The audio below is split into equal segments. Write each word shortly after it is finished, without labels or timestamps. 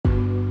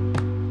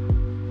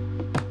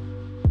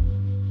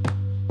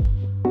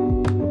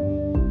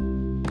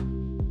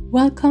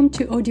Welcome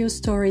to Audio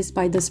Stories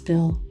by The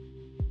Spill.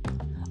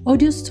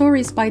 Audio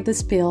Stories by The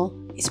Spill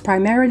is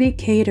primarily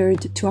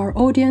catered to our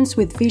audience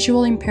with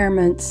visual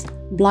impairments,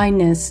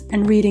 blindness,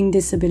 and reading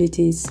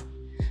disabilities,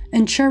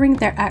 ensuring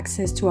their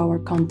access to our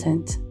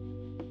content.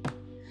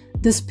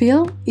 The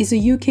Spill is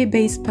a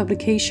UK-based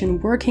publication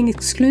working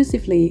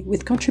exclusively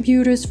with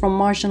contributors from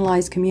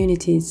marginalised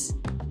communities.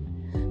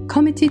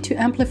 Committed to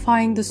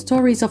amplifying the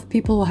stories of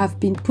people who have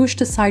been pushed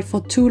aside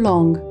for too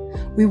long,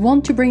 we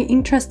want to bring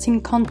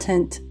interesting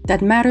content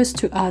that matters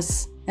to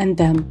us and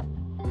them.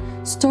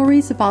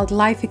 Stories about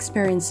life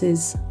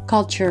experiences,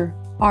 culture,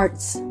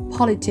 arts,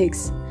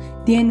 politics,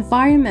 the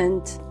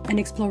environment, and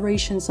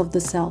explorations of the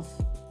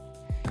self.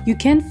 You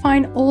can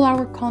find all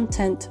our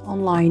content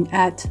online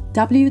at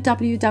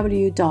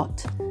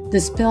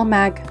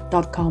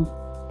www.thespillmag.com.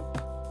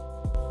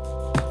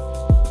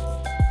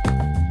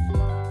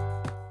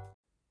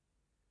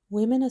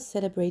 Women are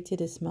celebrated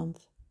this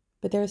month,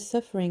 but their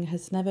suffering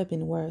has never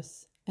been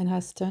worse and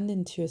has turned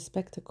into a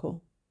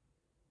spectacle.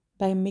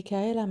 By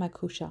Michaela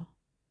Makusha.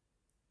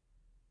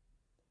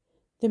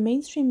 The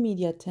mainstream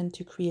media tend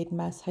to create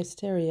mass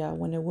hysteria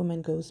when a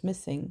woman goes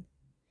missing.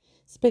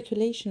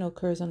 Speculation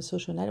occurs on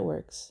social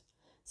networks,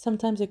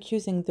 sometimes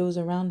accusing those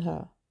around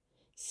her,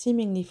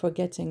 seemingly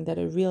forgetting that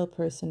a real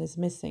person is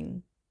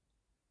missing.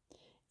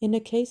 In the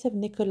case of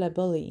Nicola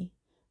Bulley,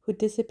 who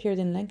disappeared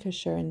in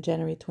Lancashire in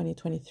January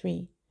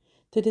 2023,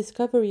 the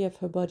discovery of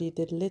her body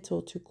did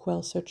little to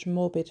quell such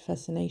morbid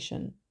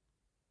fascination.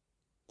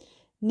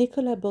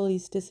 Nicola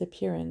Bulley's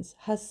disappearance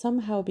has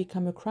somehow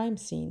become a crime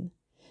scene,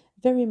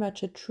 very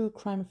much a true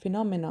crime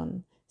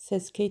phenomenon,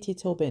 says Katie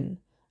Tobin,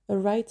 a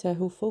writer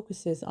who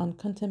focuses on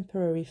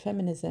contemporary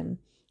feminism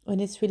and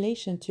its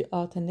relation to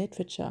art and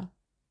literature.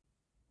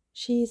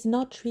 She is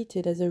not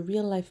treated as a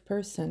real-life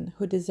person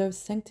who deserves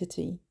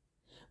sanctity,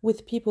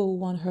 with people who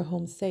want her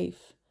home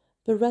safe,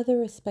 but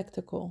rather a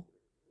spectacle.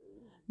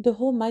 The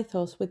whole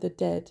mythos with the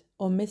dead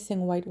or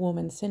missing white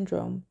woman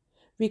syndrome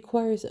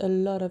requires a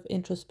lot of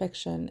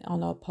introspection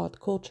on our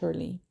part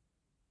culturally.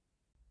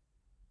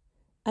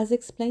 As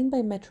explained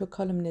by Metro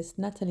columnist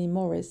Natalie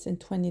Morris in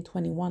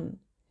 2021,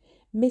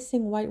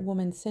 missing white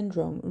woman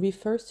syndrome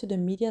refers to the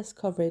media's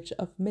coverage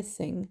of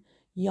missing,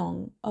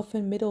 young,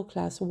 often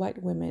middle-class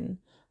white women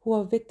who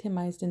are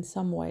victimized in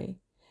some way,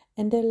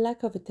 and their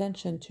lack of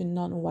attention to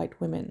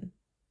non-white women.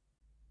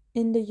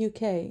 In the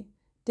UK,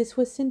 this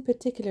was seen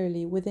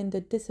particularly within the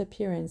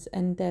disappearance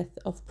and death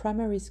of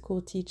primary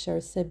school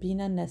teacher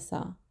Sabina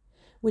Nessa,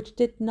 which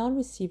did not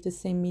receive the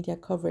same media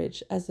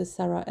coverage as the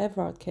Sarah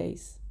Everard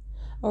case,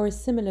 or a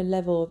similar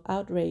level of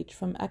outrage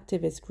from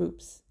activist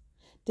groups,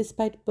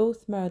 despite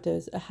both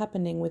murders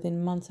happening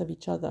within months of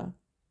each other.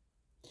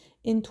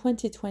 In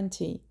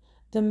 2020,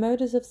 the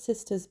murders of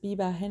sisters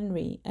Biba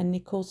Henry and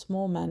Nicole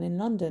Smallman in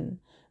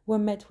London were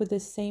met with the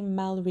same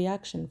mild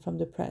reaction from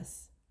the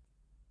press.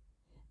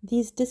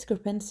 These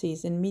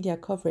discrepancies in media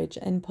coverage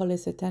and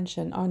police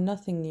attention are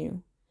nothing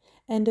new,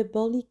 and the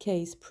Bulley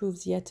case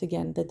proves yet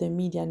again that the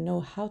media know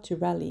how to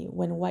rally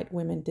when white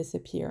women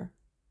disappear.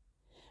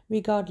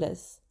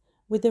 Regardless,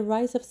 with the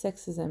rise of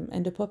sexism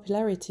and the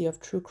popularity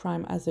of true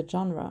crime as a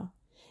genre,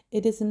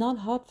 it is not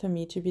hard for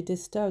me to be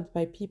disturbed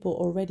by people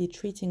already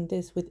treating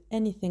this with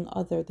anything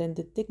other than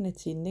the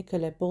dignity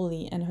Nicola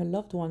Bulley and her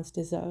loved ones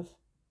deserve.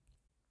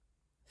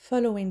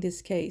 Following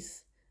this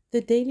case, the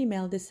Daily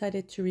Mail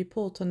decided to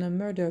report on the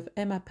murder of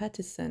Emma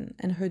Pattison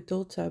and her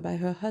daughter by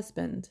her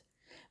husband,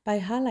 by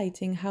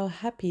highlighting how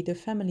happy the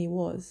family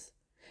was,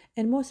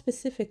 and more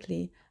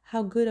specifically,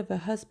 how good of a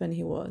husband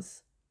he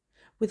was,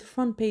 with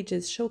front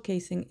pages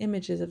showcasing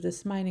images of the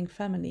smiling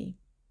family.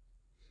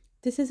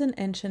 This is an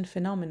ancient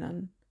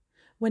phenomenon.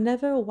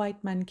 Whenever a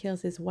white man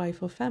kills his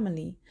wife or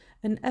family,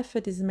 an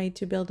effort is made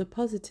to build a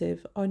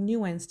positive or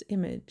nuanced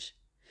image,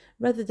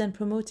 rather than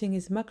promoting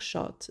his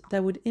mugshot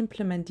that would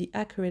implement the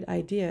accurate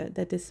idea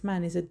that this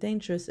man is a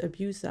dangerous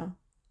abuser.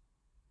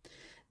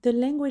 The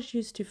language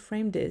used to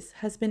frame this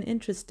has been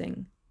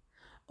interesting,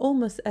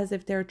 almost as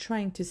if they're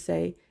trying to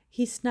say,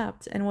 he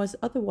snapped and was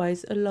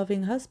otherwise a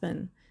loving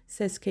husband,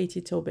 says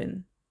Katie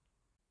Tobin.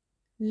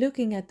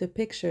 Looking at the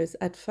pictures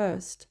at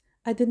first,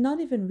 I did not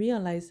even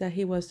realize that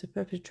he was the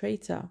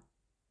perpetrator.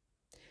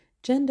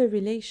 Gender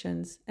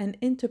relations and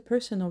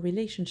interpersonal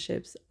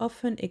relationships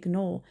often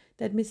ignore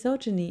that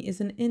misogyny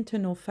is an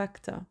internal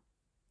factor.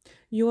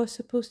 You are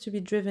supposed to be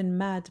driven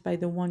mad by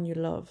the one you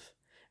love,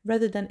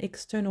 rather than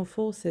external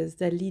forces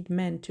that lead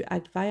men to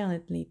act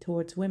violently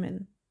towards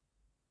women.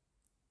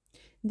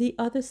 The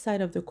other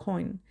side of the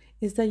coin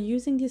is that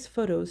using these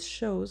photos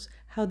shows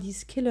how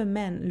these killer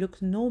men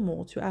look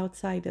normal to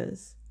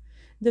outsiders,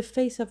 the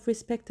face of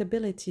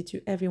respectability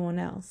to everyone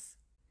else.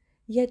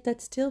 Yet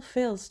that still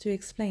fails to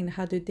explain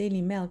how the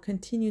Daily Mail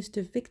continues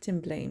to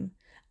victim blame,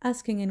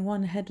 asking in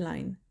one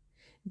headline,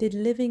 "Did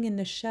living in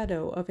the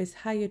shadow of his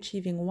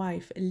high-achieving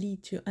wife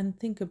lead to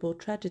unthinkable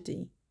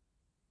tragedy?"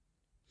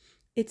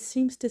 It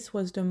seems this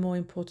was the more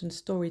important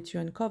story to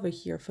uncover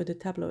here for the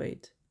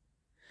tabloid.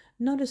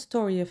 not a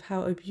story of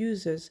how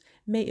abusers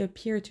may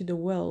appear to the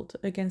world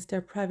against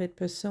their private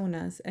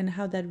personas and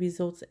how that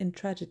results in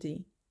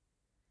tragedy.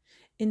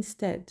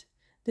 Instead,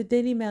 the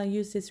Daily Mail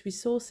used its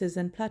resources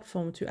and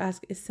platform to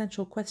ask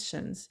essential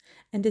questions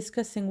and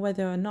discussing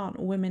whether or not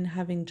women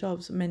having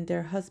jobs meant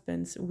their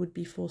husbands would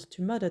be forced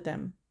to murder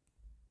them.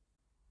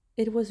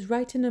 It was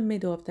right in the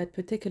middle of that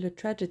particular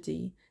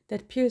tragedy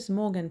that Piers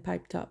Morgan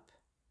piped up.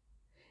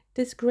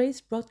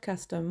 Disgraced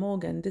broadcaster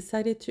Morgan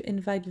decided to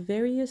invite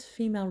various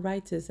female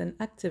writers and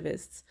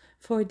activists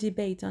for a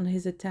debate on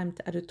his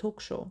attempt at a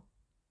talk show.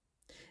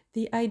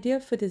 The idea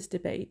for this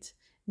debate,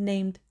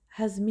 named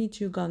Has Me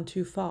Too Gone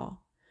Too Far?,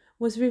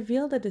 was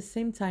revealed at the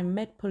same time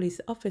Met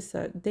Police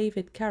officer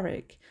David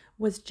Carrick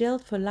was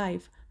jailed for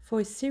life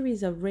for a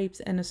series of rapes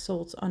and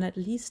assaults on at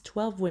least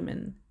 12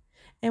 women,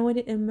 and when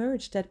it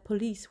emerged that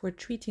police were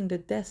treating the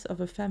deaths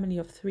of a family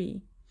of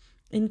 3,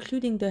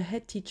 including the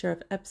head teacher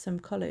of Epsom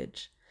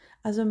College,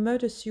 as a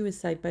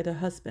murder-suicide by the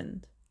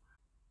husband.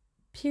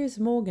 Piers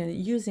Morgan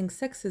using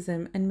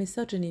sexism and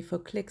misogyny for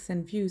clicks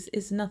and views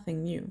is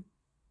nothing new.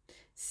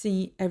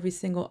 See every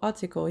single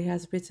article he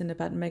has written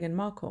about Meghan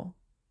Markle.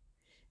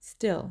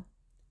 Still,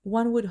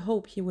 one would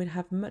hope he would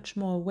have much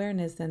more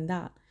awareness than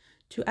that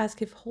to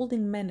ask if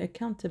holding men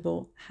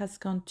accountable has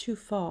gone too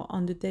far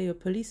on the day a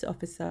police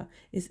officer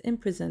is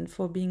imprisoned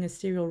for being a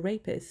serial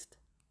rapist.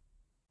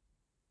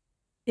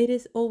 It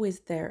is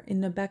always there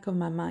in the back of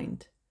my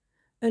mind,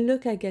 a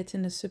look I get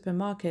in a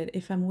supermarket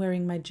if I'm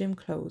wearing my gym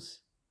clothes.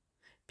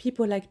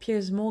 People like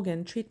Piers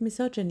Morgan treat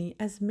misogyny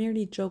as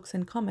merely jokes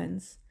and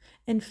comments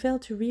and fail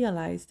to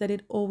realize that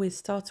it always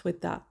starts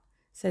with that,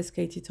 says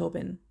Katie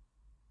Tobin.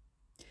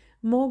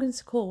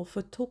 Morgan's call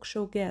for talk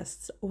show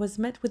guests was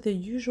met with the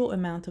usual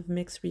amount of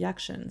mixed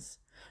reactions,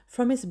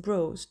 from his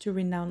bros to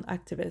renowned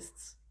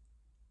activists.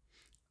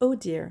 Oh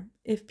dear,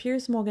 if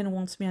Piers Morgan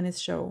wants me on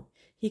his show,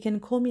 he can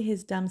call me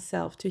his damn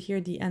self to hear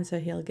the answer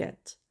he'll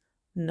get.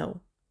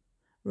 No,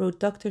 wrote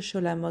Dr.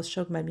 Shola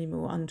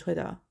Moshogmamimu on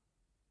Twitter.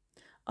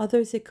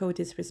 Others echoed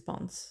his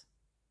response.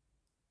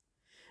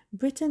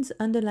 Britain's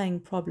underlying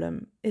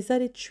problem is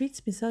that it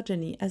treats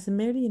misogyny as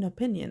merely an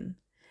opinion,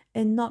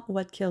 and not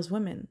what kills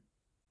women.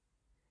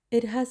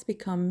 It has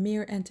become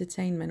mere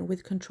entertainment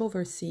with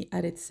controversy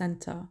at its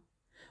center,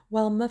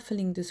 while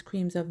muffling the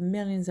screams of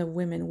millions of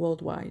women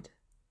worldwide.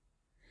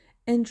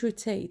 Andrew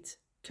Tate,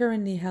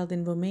 currently held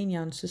in Romania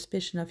on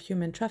suspicion of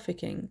human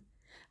trafficking,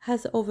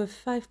 has over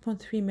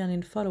 5.3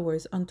 million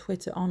followers on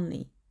Twitter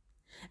only,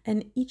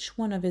 and each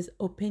one of his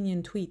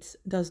opinion tweets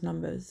does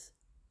numbers.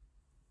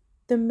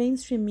 The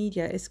mainstream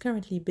media is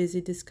currently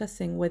busy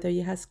discussing whether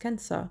he has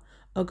cancer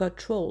or got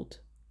trolled.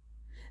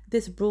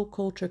 This brawl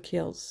culture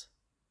kills.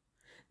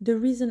 The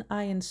reason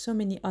I and so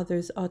many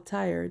others are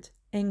tired,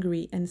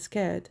 angry, and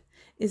scared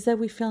is that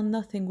we feel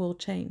nothing will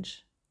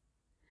change.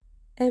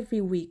 Every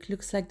week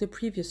looks like the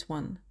previous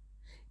one.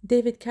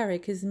 David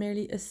Carrick is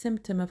merely a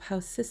symptom of how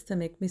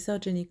systemic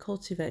misogyny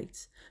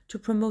cultivates to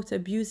promote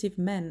abusive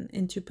men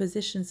into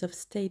positions of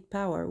state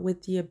power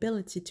with the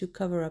ability to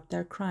cover up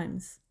their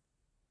crimes.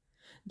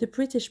 The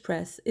British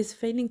press is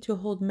failing to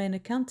hold men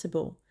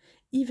accountable,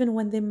 even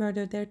when they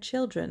murder their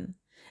children,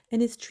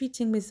 and is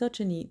treating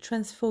misogyny,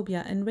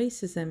 transphobia, and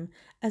racism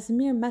as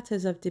mere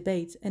matters of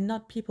debate and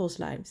not people's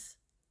lives.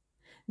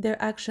 Their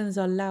actions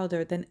are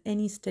louder than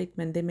any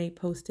statement they may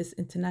post this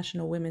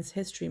International Women's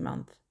History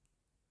Month.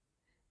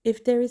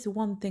 If there is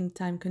one thing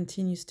time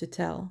continues to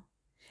tell,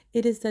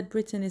 it is that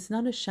Britain is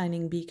not a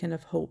shining beacon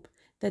of hope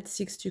that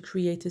seeks to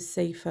create a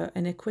safer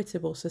and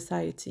equitable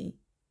society.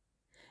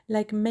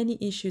 Like many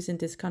issues in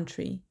this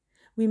country,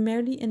 we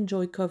merely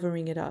enjoy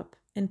covering it up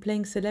and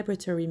playing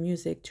celebratory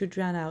music to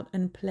drown out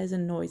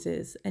unpleasant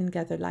noises and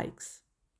gather likes.